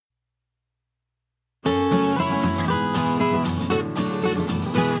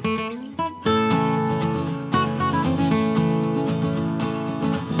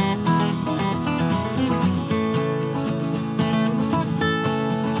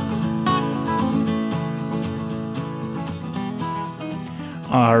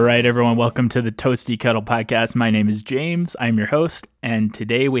All right, everyone, welcome to the Toasty Kettle Podcast. My name is James. I'm your host, and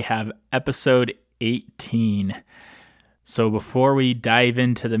today we have episode 18. So before we dive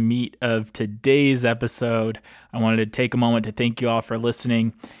into the meat of today's episode, I wanted to take a moment to thank you all for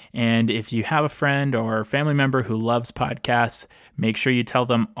listening. And if you have a friend or family member who loves podcasts, make sure you tell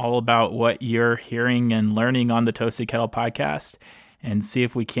them all about what you're hearing and learning on the Toasty Kettle Podcast and see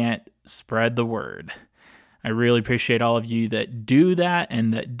if we can't spread the word. I really appreciate all of you that do that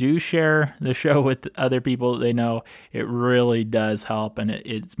and that do share the show with other people that they know. It really does help, and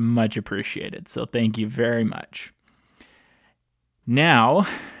it's much appreciated. So thank you very much. Now,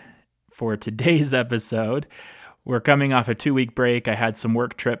 for today's episode, we're coming off a 2-week break. I had some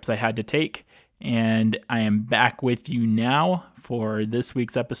work trips I had to take, and I am back with you now for this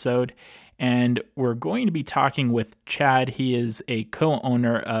week's episode. And we're going to be talking with Chad. He is a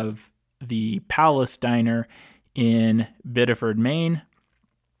co-owner of the Palace Diner in Biddeford, Maine.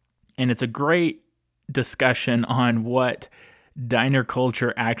 And it's a great discussion on what diner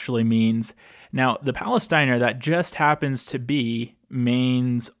culture actually means. Now, the Palace Diner, that just happens to be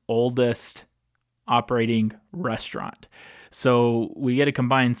Maine's oldest operating restaurant. So we get to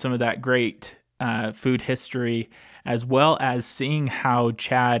combine some of that great food history as well as seeing how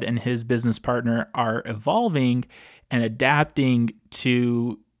Chad and his business partner are evolving and adapting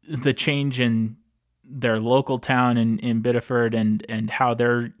to the change in their local town in Biddeford and how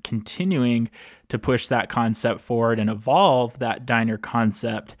they're continuing to push that concept forward and evolve that diner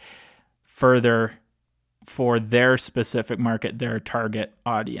concept further for their specific market, their target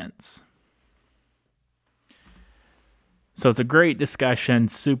audience. So it's a great discussion,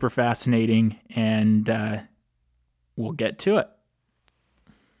 super fascinating, and we'll get to it.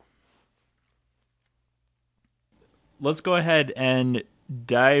 Let's go ahead and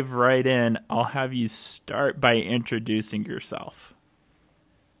dive right in. I'll have you start by introducing yourself.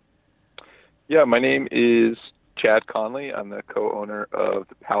 Yeah, my name is Chad Conley. I'm the co-owner of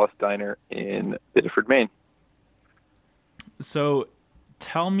the Palace Diner in Biddeford, Maine. So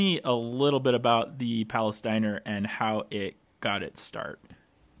tell me a little bit about the Palace Diner and how it got its start.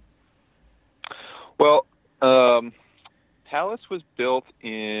 Well, Palace was built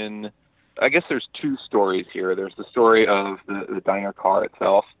in, I guess there's two stories here. There's the story of the diner car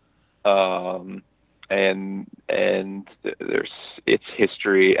itself, and there's its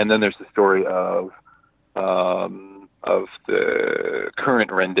history, and then there's the story of the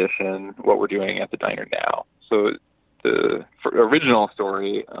current rendition, what we're doing at the diner now. So the original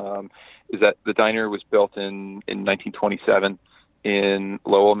story is that the diner was built in 1927 in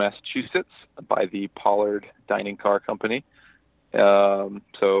Lowell, Massachusetts, by the Pollard Dining Car Company.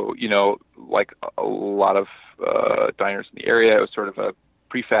 So, you know, like a lot of diners in the area, it was sort of a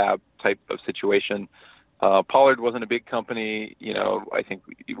prefab type of situation. Pollard wasn't a big company. You know, I think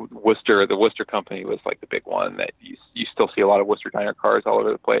the Worcester company was like the big one that you still see a lot of Worcester diner cars all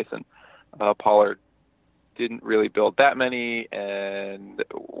over the place. And Pollard didn't really build that many. And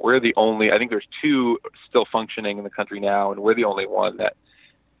we're the only, I think there's two still functioning in the country now. And we're the only one that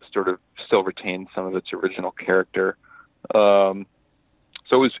sort of still retains some of its original character. So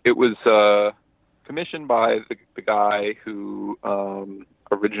it was commissioned by the guy who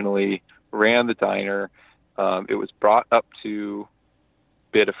originally ran the diner. It was brought up to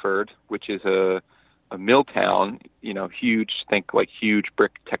Biddeford, which is a mill town, you know, huge, think like huge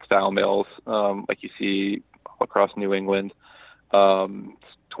brick textile mills, like you see all across New England,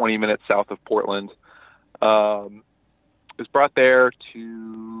 20 minutes south of Portland. It was brought there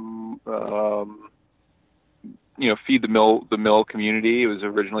to, feed the mill community. It was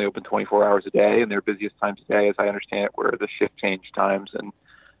originally open 24 hours a day, and their busiest times of day, as I understand it, were the shift change times. And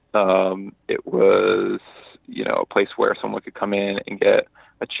it was, you know, a place where someone could come in and get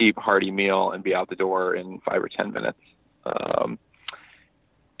a cheap, hearty meal and be out the door in 5 or 10 minutes.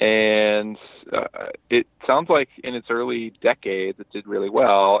 It sounds like in its early decades, it did really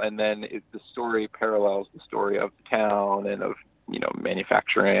well. And then the story parallels the story of the town and of, you know,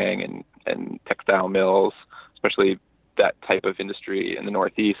 manufacturing and textile mills, especially that type of industry in the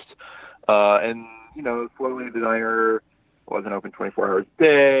Northeast. And, you know, slowly the diner wasn't open 24 hours a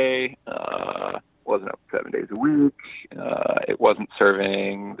day, wasn't open 7 days a week. It wasn't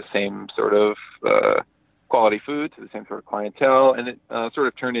serving the same sort of quality food to the same sort of clientele. And it sort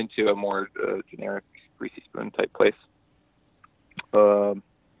of turned into a more generic greasy spoon type place. So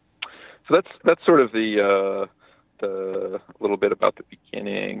that's sort of the little bit about the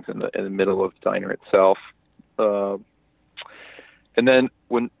beginnings and the middle of the diner itself. And then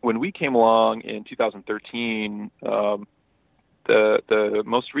when we came along in 2013, the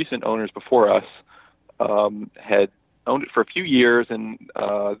most recent owners before us had owned it for a few years, and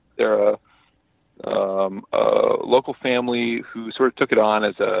they're a local family who sort of took it on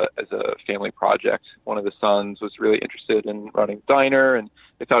as a family project. One of the sons was really interested in running a diner, and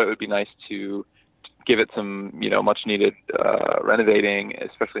they thought it would be nice to give it some, much needed renovating,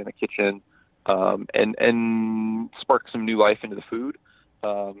 especially in the kitchen, and spark some new life into the food.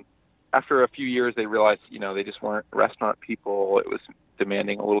 After a few years, they realized, they just weren't restaurant people. It was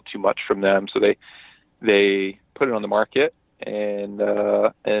demanding a little too much from them, so they put it on the market. And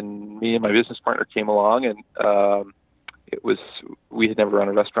me and my business partner came along, and we had never run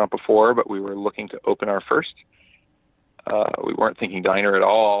a restaurant before, but we were looking to open our first. We weren't thinking diner at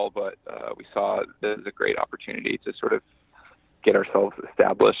all, but we saw this as a great opportunity to sort of get ourselves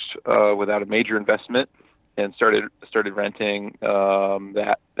established without a major investment, and started renting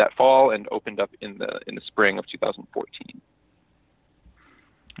that fall, and opened up in the spring of 2014.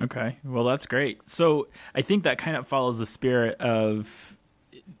 Okay, well, that's great. So I think that kind of follows the spirit of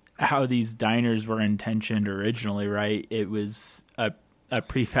how these diners were intentioned originally, right? It was a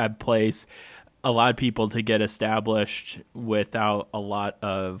prefab place, allowed people to get established without a lot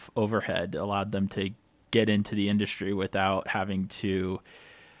of overhead, allowed them to get into the industry without having to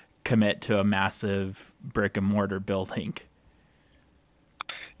commit to a massive brick and mortar building.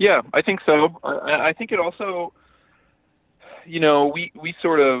 Yeah, I think so. I think it also, we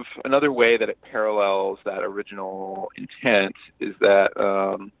sort of, another way that it parallels that original intent is that,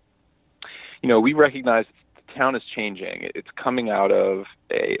 we recognize the town is changing. It's coming out of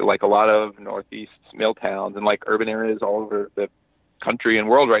like a lot of Northeast mill towns and like urban areas all over the country and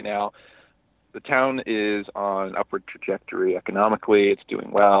world right now. The town is on an upward trajectory economically. It's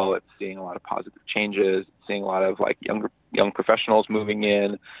doing well. It's seeing a lot of positive changes. It's seeing a lot of like young professionals moving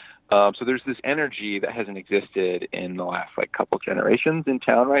in. So there's this energy that hasn't existed in the last like couple generations in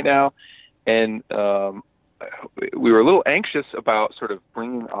town right now. And we were a little anxious about sort of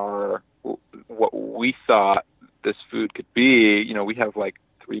bringing what we thought this food could be. We have like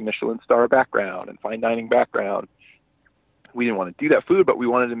 3 Michelin star background and fine dining background. We didn't want to do that food, but we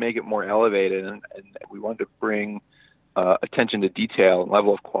wanted to make it more elevated, and we wanted to bring attention to detail and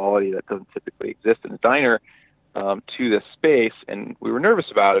level of quality that doesn't typically exist in a diner to this space. And we were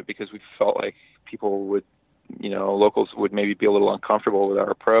nervous about it because we felt like people would, locals would maybe be a little uncomfortable with our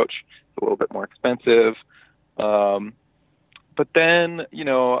approach. It's a little bit more expensive. But then,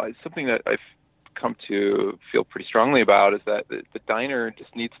 something that I've come to feel pretty strongly about is that the diner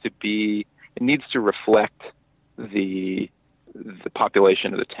just needs to reflect the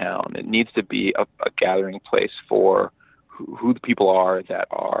population of the town. It needs to be a gathering place for who the people are that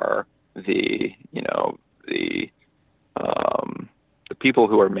are the people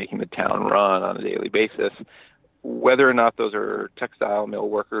who are making the town run on a daily basis, whether or not those are textile mill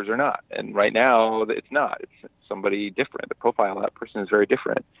workers or not. And right now it's not. It's somebody different. The profile of that person is very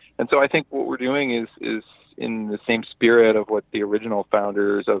different. And so I think what we're doing is in the same spirit of what the original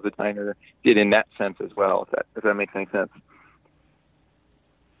founders of the diner did in that sense as well, if that makes any sense.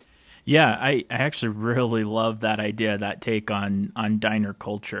 Yeah, I actually really love that idea, that take on diner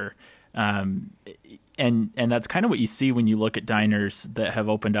culture. And that's kind of what you see when you look at diners that have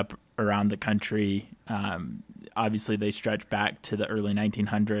opened up around the country. Obviously, they stretch back to the early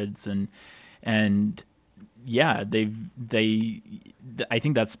 1900s, and yeah, I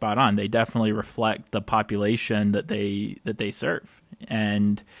think that's spot on. They definitely reflect the population that they serve,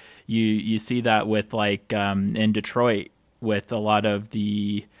 and you see that with like in Detroit with a lot of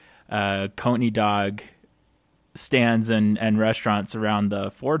the Coney dog stands and restaurants around the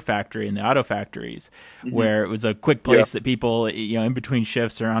Ford factory and the auto factories, mm-hmm. where it was a quick place that people, in between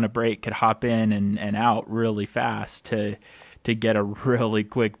shifts or on a break could hop in and out really fast to get a really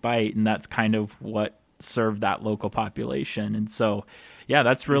quick bite. And that's kind of what served that local population. And so, yeah,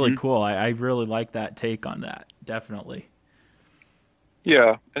 that's really mm-hmm. cool. I really like that take on that. Definitely.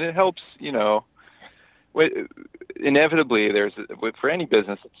 Yeah. And it helps, inevitably for any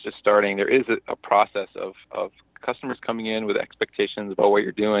business that's just starting, there is a process of customers coming in with expectations about what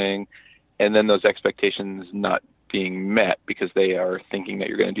you're doing, and then those expectations not being met because they are thinking that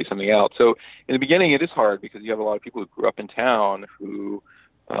you're going to do something else. So in the beginning, it is hard because you have a lot of people who grew up in town who,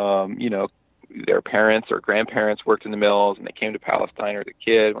 their parents or grandparents worked in the mills, and they came to Palace Diner as a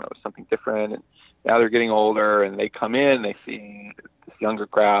kid when it was something different. And now they're getting older, and they come in and they see this younger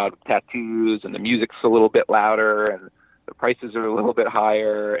crowd with tattoos, and the music's a little bit louder, and the prices are a little bit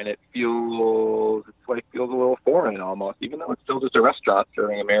higher, and it feels a little foreign almost, even though it's still just a restaurant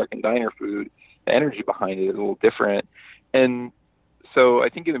serving American diner food. The energy behind it is a little different. And so I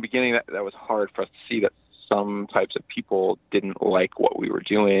think in the beginning that was hard for us to see that some types of people didn't like what we were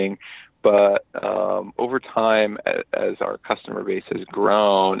doing. But over time, as our customer base has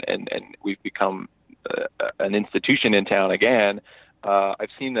grown and we've become an institution in town again, I've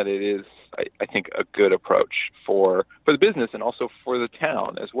seen that it is, I think, a good approach for the business and also for the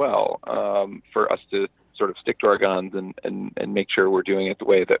town as well, for us to sort of stick to our guns and make sure we're doing it the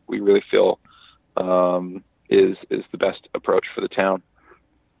way that we really feel is the best approach for the town.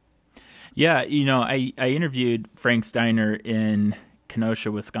 Yeah, I interviewed Frank's Diner in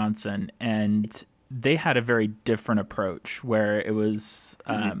Kenosha, Wisconsin, and they had a very different approach where it was,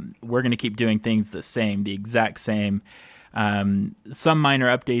 we're going to keep doing things the exact same. Some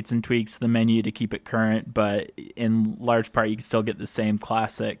minor updates and tweaks to the menu to keep it current, but in large part, you can still get the same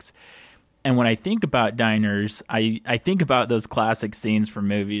classics. And when I think about diners, I think about those classic scenes from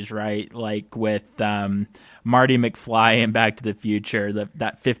movies, right? Like with Marty McFly in Back to the Future,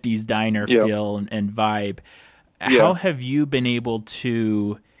 that 50s diner feel and vibe. How have you been able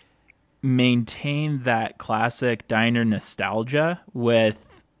to maintain that classic diner nostalgia with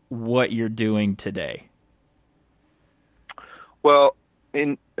what you're doing today? Well,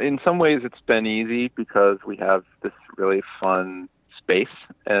 in some ways it's been easy because we have this really fun space,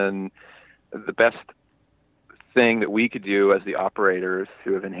 and the best thing that we could do as the operators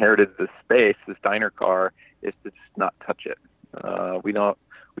who have inherited this space, this diner car, is to just not touch it.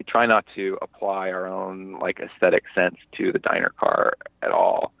 We try not to apply our own like aesthetic sense to the diner car at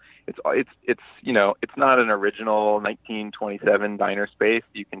all. It's not an original 1927 diner space.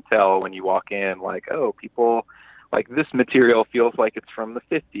 You can tell when you walk in, like, oh, people like this material feels like it's from the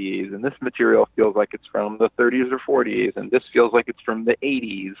 50s, and this material feels like it's from the 30s or 40s, and this feels like it's from the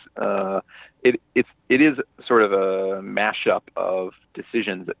 80s. It is sort of a mashup of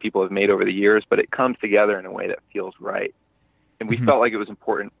decisions that people have made over the years, but it comes together in a way that feels right. And we felt like it was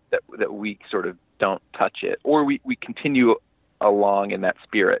important that we sort of don't touch it, or we continue along in that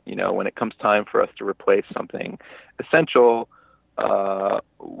spirit. When it comes time for us to replace something essential,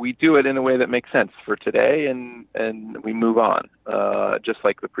 we do it in a way that makes sense for today, and we move on, just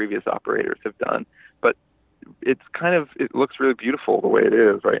like the previous operators have done. But it looks really beautiful the way it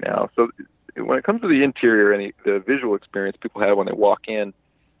is right now. So when it comes to the interior and the visual experience people have when they walk in,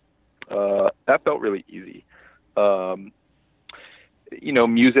 that felt really easy.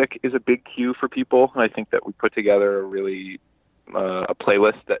 Music is a big cue for people. I think that we put together a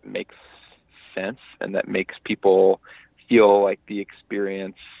playlist that makes sense and that makes people feel like the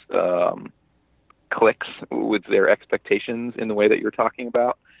experience clicks with their expectations in the way that you're talking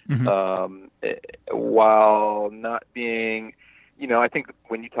about, while not being, I think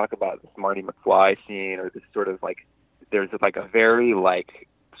when you talk about this Marty McFly scene, or this sort of like, there's like a very like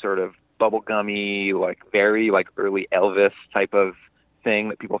sort of bubblegummy, like very like early Elvis type of thing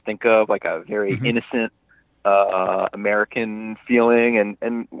that people think of, like a very innocent American feeling,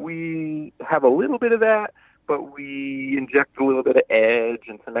 and we have a little bit of that, but we inject a little bit of edge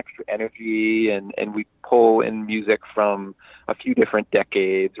and some extra energy, and we pull in music from a few different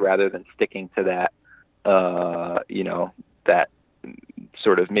decades rather than sticking to that, that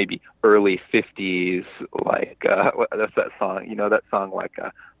sort of maybe early 50s, like, that's that song, that song like,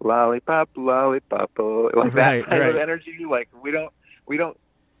 lollipop, lollipop, like that kind of energy. Like we don't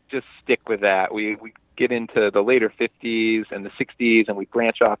just stick with that. We get into the later 50s and the 60s, and we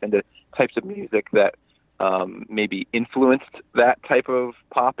branch off into types of music that maybe influenced that type of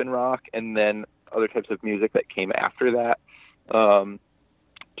pop and rock, and then other types of music that came after that, so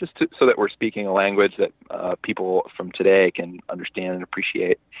that we're speaking a language that people from today can understand and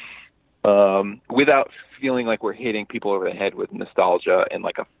appreciate, without feeling like we're hitting people over the head with nostalgia in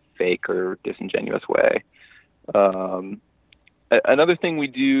like a fake or disingenuous way. Another thing we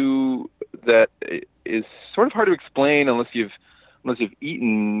do that is sort of hard to explain unless you've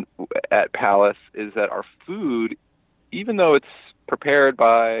eaten at Palace is that our food, even though it's prepared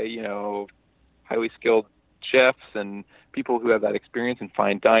by, highly skilled chefs and people who have that experience in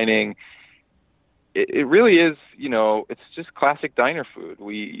fine dining, it really is, it's just classic diner food.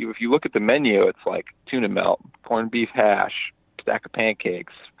 If you look at the menu, it's like tuna melt, corned beef hash, stack of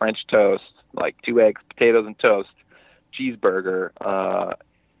pancakes, French toast, like 2 eggs, potatoes and toast, cheeseburger.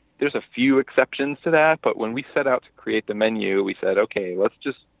 There's a few exceptions to that, but when we set out to create the menu, we said, okay, let's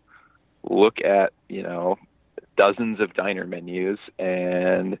just look at, dozens of diner menus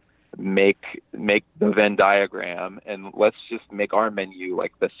and make the Venn diagram, and let's just make our menu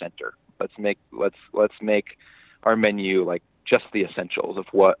like the center. Let's make our menu like just the essentials of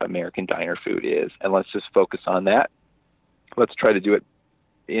what American diner food is, and let's just focus on that. Let's try to do it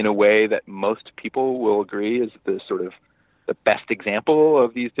in a way that most people will agree is the sort of the best example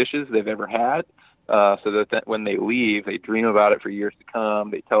of these dishes they've ever had. so that when they leave, they dream about it for years to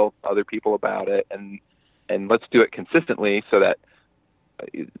come. They tell other people about it, and let's do it consistently so that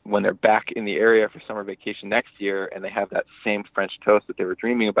when they're back in the area for summer vacation next year and they have that same French toast that they were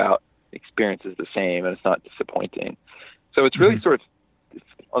dreaming about, the experience is the same and it's not disappointing. So it's really sort of,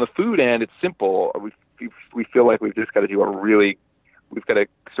 on the food end, it's simple. We feel like we've just got to we've got to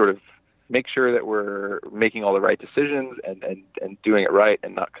sort of make sure that we're making all the right decisions and doing it right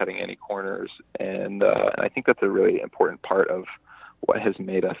and not cutting any corners. And I think that's a really important part of what has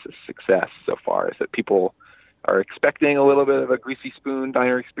made us a success so far, is that people are expecting a little bit of a greasy spoon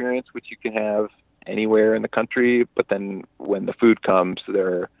diner experience, which you can have anywhere in the country. But then when the food comes,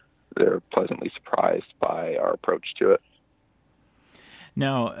 they're pleasantly surprised by our approach to it.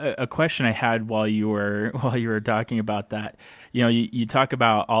 Now, a question I had while you were talking about that, you talk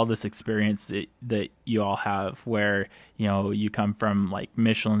about all this experience that you all have, where you come from like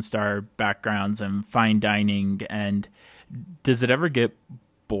Michelin star backgrounds and fine dining, and does it ever get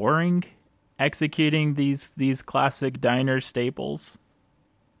boring executing these classic diner staples?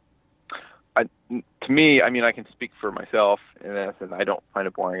 To me, I mean, I can speak for myself in this, and I don't find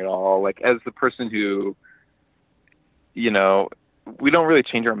it boring at all. Like, as the person who, we don't really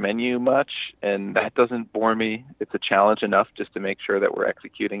change our menu much, and that doesn't bore me. It's a challenge enough just to make sure that we're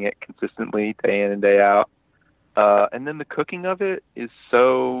executing it consistently day in and day out. And then the cooking of it is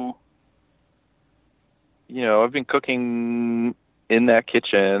so, I've been cooking in that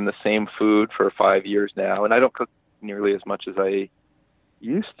kitchen the same food for 5 years now, and I don't cook nearly as much as I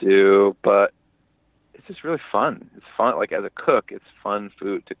used to, but it's just really fun. It's fun. Like, as a cook, it's fun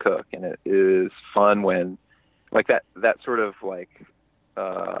food to cook, and it is fun when, like, that sort of like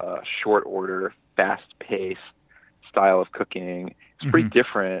short order, fast paced style of cooking is pretty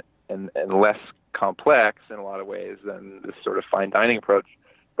different and less complex in a lot of ways than this sort of fine dining approach,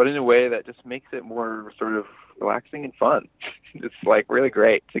 but in a way that just makes it more sort of relaxing and fun. It's like really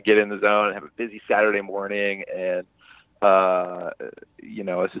great to get in the zone and have a busy Saturday morning, and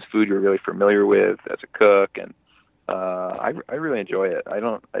this is food you're really familiar with as a cook, and I really enjoy it.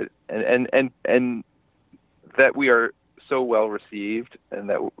 And that we are so well received, and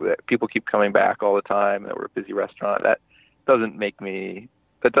that people keep coming back all the time, that we're a busy restaurant, that doesn't make me,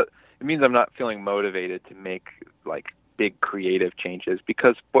 it means I'm not feeling motivated to make like big creative changes,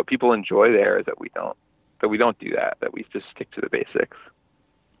 because what people enjoy there is that we don't do that we just stick to the basics.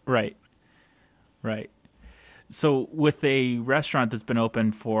 Right. So with a restaurant that's been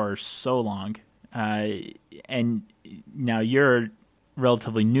open for so long, and now you're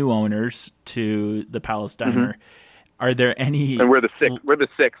relatively new owners to the Palace Diner, are there any? And we're the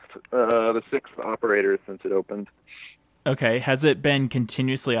sixth operators since it opened. Okay. Has it been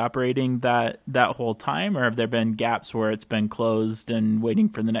continuously operating that whole time, or have there been gaps where it's been closed and waiting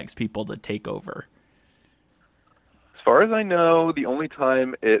for the next people to take over? As far as I know, the only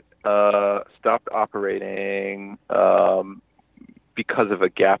time it stopped operating because of a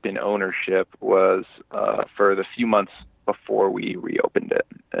gap in ownership was for the few months before we reopened it.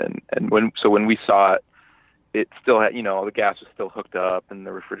 And when we saw it, it still had, the gas was still hooked up, and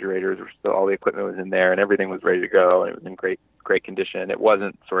the refrigerators were still, all the equipment was in there, and everything was ready to go, and it was in great condition. It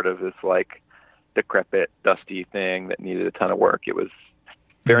wasn't sort of this like decrepit, dusty thing that needed a ton of work. It was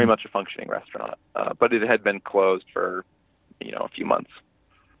very much a functioning restaurant, but it had been closed for, a few months.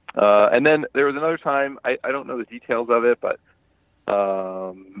 And then there was another time, I don't know the details of it, but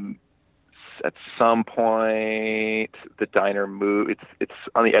at some point the diner moved. It's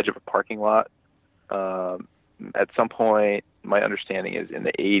on the edge of a parking lot. At some point, my understanding is in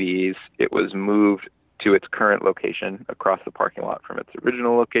the 80s, it was moved to its current location across the parking lot from its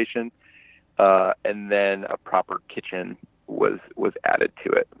original location. And then a proper kitchen was added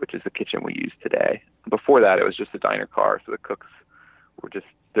to it, which is the kitchen we use today. Before that, it was just a diner car, so the cooks were just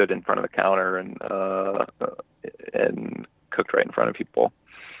stood in front of the counter and cooked right in front of people.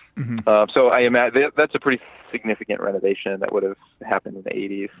 So I imagine that's a pretty significant renovation that would have happened in the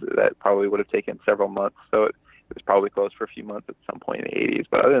 80s. That probably would have taken several months. So it was probably closed for a few months at some point in the 80s.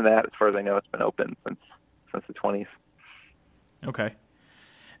 But other than that, as far as I know, it's been open since the 20s. Okay.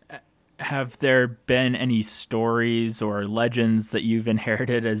 Have there been any stories or legends that you've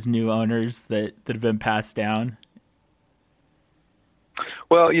inherited as new owners that have been passed down?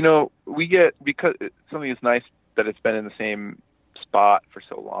 Well, we get, because something is nice that it's been in the same spot for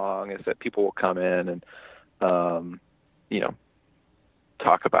so long, is that people will come in and,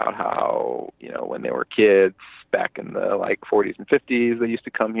 talk about how, when they were kids back in the 40s and 50s, they used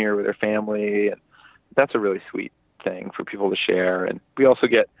to come here with their family. And that's a really sweet thing for people to share. And we also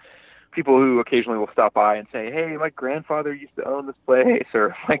get people who occasionally will stop by and say, "Hey, my grandfather used to own this place,"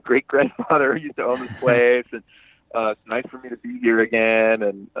 or "My great grandfather used to own this place," and it's nice for me to be here again.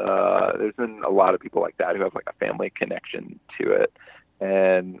 And there's been a lot of people like that who have like a family connection to it,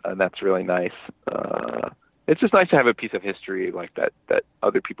 and that's really nice. It's just nice to have a piece of history like that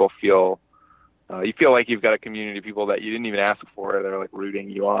other people feel. You feel like you've got a community of people that you didn't even ask for that are like rooting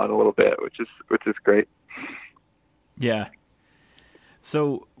you on a little bit, which is great. Yeah.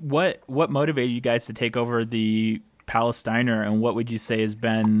 So what motivated you guys to take over the Palace Diner, and what would you say has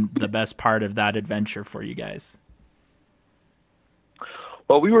been the best part of that adventure for you guys?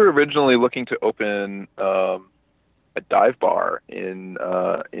 Well, we were originally looking to open a dive bar in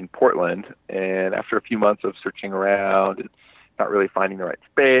Portland, and after a few months of searching around and not really finding the right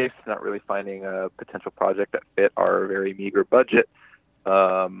space, not really finding a potential project that fit our very meager budget,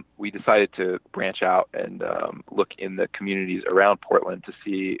 we decided to branch out and look in the communities around Portland to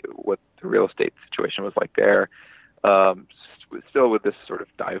see what the real estate situation was like there. Still with this sort of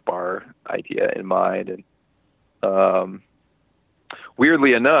dive bar idea in mind. And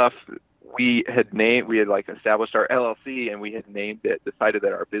weirdly enough, we had like established our LLC, and we had decided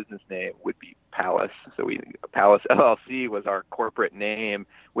that our business name would be Palace. So Palace LLC was our corporate name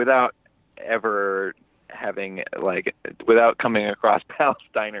without coming across Palace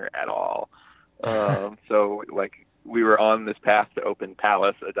Diner at all. So like we were on this path to open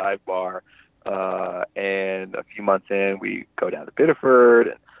Palace, a dive bar, and a few months in, we go down to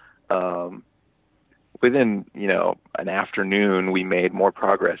Biddeford, and within, an afternoon, we made more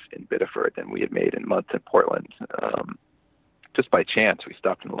progress in Biddeford than we had made in months in Portland. Just by chance, we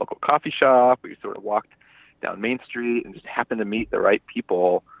stopped in a local coffee shop. We sort of walked down Main Street and just happened to meet the right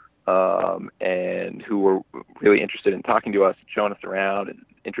people, and who were really interested in talking to us, showing us around, and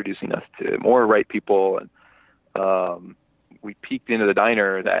introducing us to more right people. And we peeked into the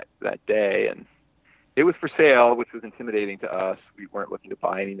diner that day, and it was for sale, which was intimidating to us. We weren't looking to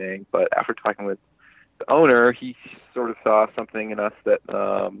buy anything, but after talking with the owner, he sort of saw something in us that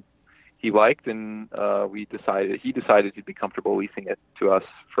he liked, and he decided to be comfortable leasing it to us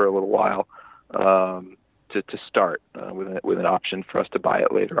for a little while, to start with an option for us to buy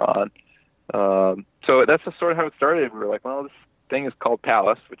it later on. So that's sort of how it started. We were like, well, this thing is called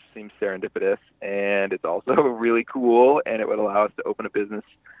Palace, which seems serendipitous, and it's also really cool, and it would allow us to open a business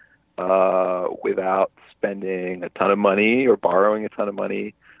without spending a ton of money or borrowing a ton of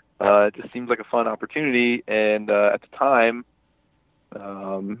money. It just seems like a fun opportunity. And at the time,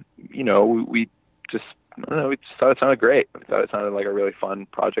 we just thought it sounded great. We thought it sounded like a really fun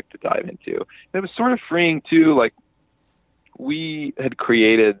project to dive into. And it was sort of freeing too. Like, we had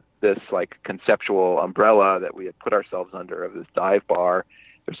created this like conceptual umbrella that we had put ourselves under of this dive bar.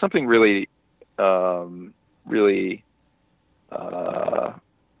 There's something really, really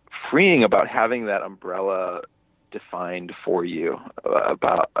freeing about having that umbrella defined for you,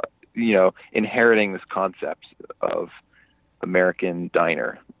 about inheriting this concept of American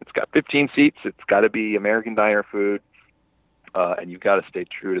diner. It's got 15 seats. It's got to be American diner food, and you've got to stay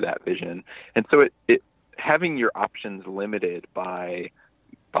true to that vision. And so it having your options limited by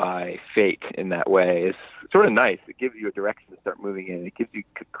fate in that way is sort of nice. It gives you a direction to start moving in. It gives you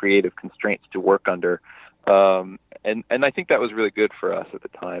creative constraints to work under. And I think that was really good for us at the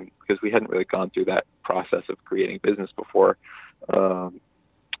time, because we hadn't really gone through that process of creating business before.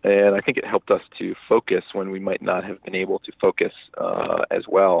 And I think it helped us to focus when we might not have been able to focus as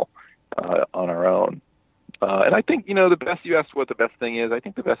well on our own. And I think, you asked what the best thing is. I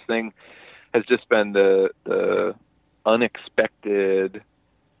think the best thing has just been the unexpected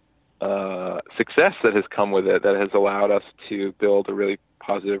success that has come with it, that has allowed us to build a really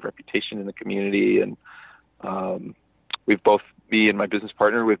positive reputation in the community. And me and my business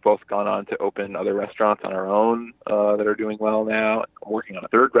partner, we've both gone on to open other restaurants on our own that are doing well now. I'm working on a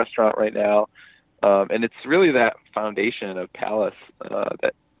third restaurant right now. And it's really that foundation of Palace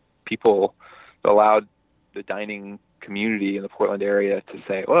that people allowed the dining community in the Portland area to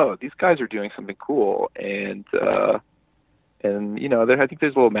say, "Whoa, these guys are doing something cool." And I think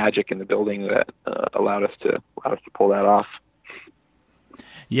there's a little magic in the building that allowed us to pull that off.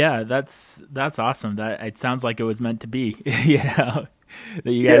 Yeah, that's awesome. That it sounds like it was meant to be. That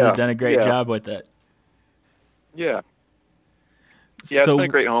you guys have done a great job with it. Yeah. Yeah, so, it's been a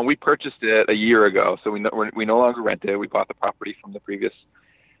great home. We purchased it a year ago, so we no longer rent it. We bought the property from the previous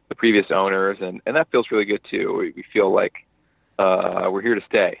owners, and that feels really good too. We feel like we're here to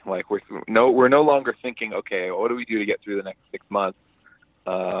stay. Like we're no longer thinking, okay, what do we do to get through the next 6 months,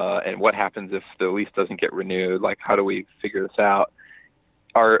 and what happens if the lease doesn't get renewed? Like, how do we figure this out?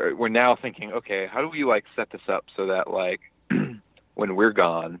 We're now thinking, okay, how do we set this up so that when we're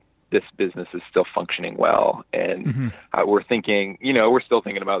gone, this business is still functioning well. And we're thinking, we're still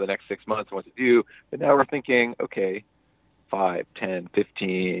thinking about the next 6 months and what to do. But now we're thinking, okay, 5, 10,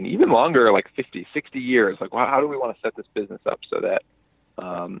 15, even longer, like 50, 60 years. Like, how do we want to set this business up so that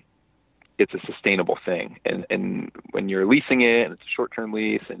it's a sustainable thing? And when you're leasing it and it's a short-term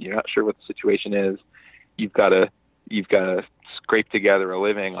lease and you're not sure what the situation is, you've got to scrape together a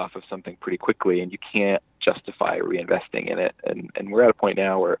living off of something pretty quickly, and you can't justify reinvesting in it. And we're at a point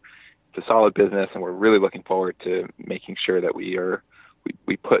now where it's a solid business, and we're really looking forward to making sure that we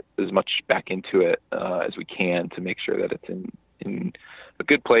put as much back into it as we can to make sure that it's in a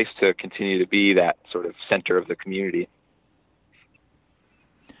good place to continue to be that sort of center of the community.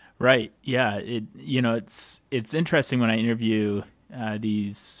 Right. Yeah. It's interesting when I interview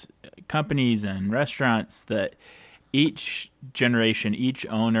these companies and restaurants that each generation, each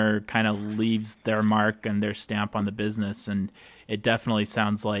owner kind of leaves their mark and their stamp on the business. And it definitely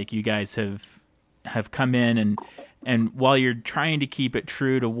sounds like you guys have come in and while you're trying to keep it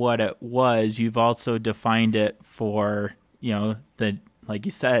true to what it was, you've also defined it for, like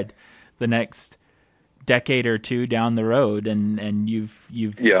you said, the next decade or two down the road, and you've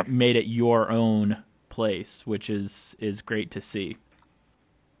made it your own place, which is great to see.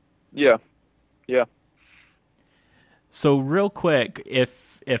 Yeah. Yeah. So real quick,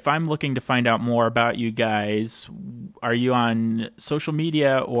 if I'm looking to find out more about you guys, are you on social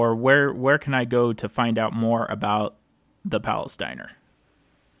media, or where can I go to find out more about the Palace Diner?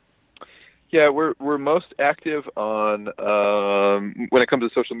 Yeah, we're most active on when it comes to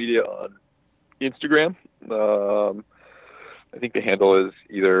social media on Instagram. I think the handle is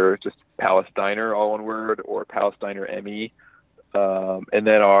either just Palace Diner, all one word, or Palace Diner ME. And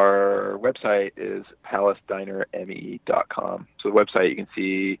then our website is palacedinerme.com. So the website, you can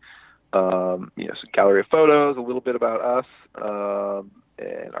see, some gallery of photos, a little bit about us,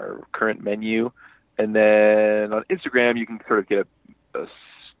 and our current menu. And then on Instagram, you can sort of get a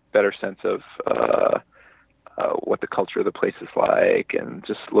better sense of what the culture of the place is like, and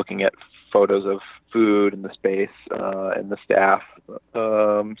just looking at photos of food and the space and the staff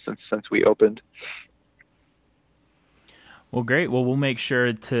since we opened. Well, great. Well, we'll make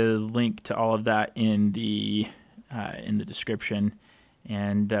sure to link to all of that in the description.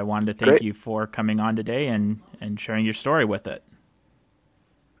 And I wanted to thank you for coming on today and sharing your story with it.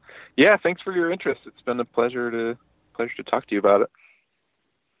 Yeah, thanks for your interest. It's been a pleasure to talk to you about it.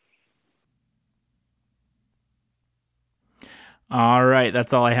 All right,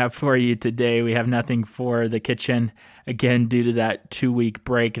 that's all I have for you today. We have nothing for the kitchen, again, due to that 2-week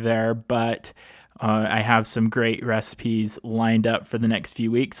break there, but I have some great recipes lined up for the next few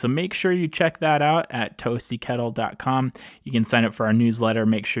weeks, so make sure you check that out at toastykettle.com. You can sign up for our newsletter,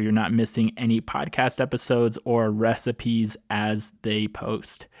 make sure you're not missing any podcast episodes or recipes as they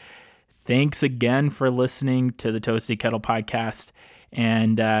post. Thanks again for listening to the Toasty Kettle podcast,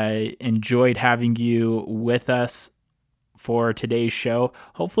 and enjoyed having you with us for today's show.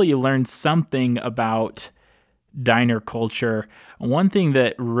 Hopefully you learned something about diner culture. One thing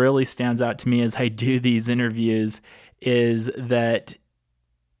that really stands out to me as I do these interviews is that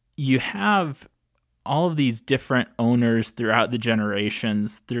you have all of these different owners throughout the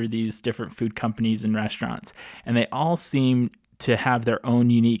generations through these different food companies and restaurants, and they all seem to have their own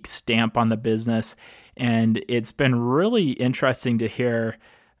unique stamp on the business. And it's been really interesting to hear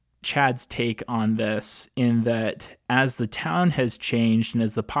Chad's take on this, in that as the town has changed and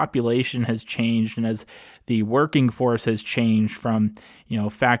as the population has changed and as the working force has changed from,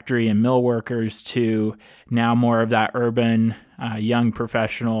 factory and mill workers to now more of that urban, young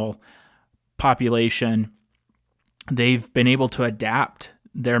professional population, they've been able to adapt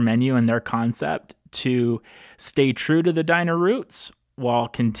their menu and their concept to stay true to the diner roots while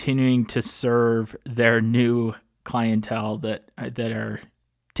continuing to serve their new clientele that are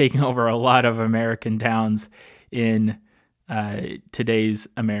taking over a lot of American towns in today's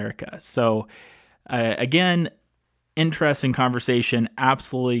America. So again, interesting conversation.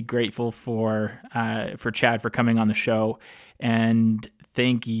 Absolutely grateful for Chad for coming on the show, and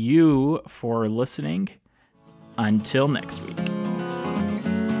thank you for listening. Until next week.